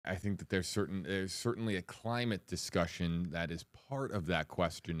I think that there's certainly a climate discussion that is part of that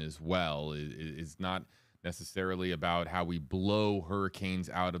question as well. Is not necessarily about how we blow hurricanes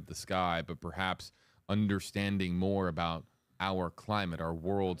out of the sky, but perhaps understanding more about our climate, our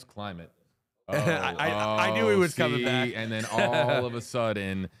world's climate. I knew he was coming back. See, and then all of a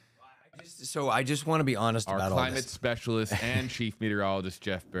sudden, I just want to be honest our about all climate this. specialist and chief meteorologist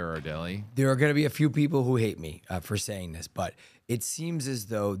Jeff Berardelli. There are going to be a few people who hate me for saying this, but it seems as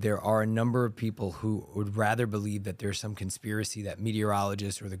though there are a number of people who would rather believe that there's some conspiracy that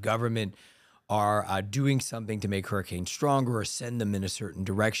meteorologists or the government are doing something to make hurricanes stronger or send them in a certain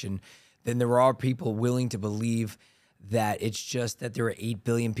direction than there are people willing to believe that it's just that there are 8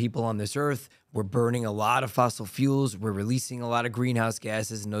 billion people on this earth. We're burning a lot of fossil fuels. We're releasing a lot of greenhouse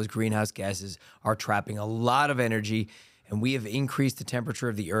gases, and those greenhouse gases are trapping a lot of energy. And we have increased the temperature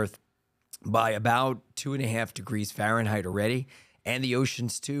of the earth by about 2.5 degrees Fahrenheit already, and the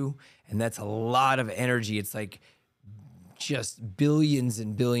oceans too. And that's a lot of energy. It's like just billions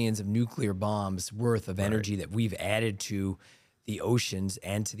and billions of nuclear bombs worth of energy that we've added to the oceans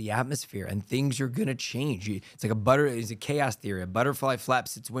and to the atmosphere, and things are going to change. It's like it's a chaos theory. A butterfly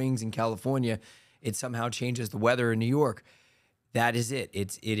flaps its wings in California, it somehow changes the weather in New York. That is it.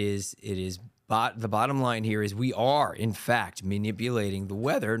 The bottom line here is we are, in fact, manipulating the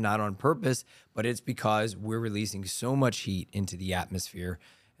weather, not on purpose, but it's because we're releasing so much heat into the atmosphere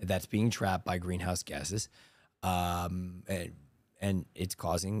that's being trapped by greenhouse gases. And it's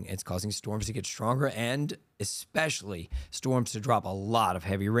causing storms to get stronger, and especially storms to drop a lot of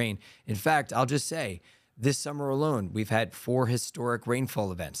heavy rain. In fact, I'll just say, this summer alone, we've had 4 historic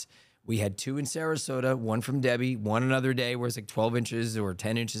rainfall events. We had 2 in Sarasota, one from Debbie, one another day where it's like 12 inches or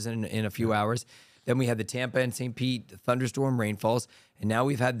 10 inches in a few hours. Then we had the Tampa and St. Pete thunderstorm rainfalls, and now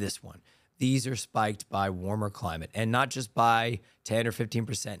we've had this one. These are spiked by warmer climate, and not just by 10 or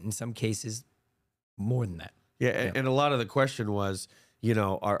 15%, in some cases more than that. Yeah, and a lot of the question was,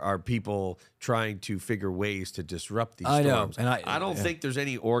 are people trying to figure ways to disrupt these storms? I know, and I don't think there's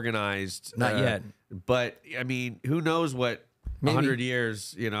any organized. Not yet. But, I mean, who knows what 100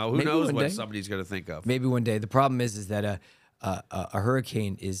 years, who knows what somebody's going to think of. Maybe one day. The problem is that a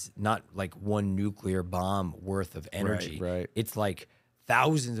hurricane is not like one nuclear bomb worth of energy. Right. It's like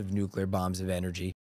thousands of nuclear bombs of energy.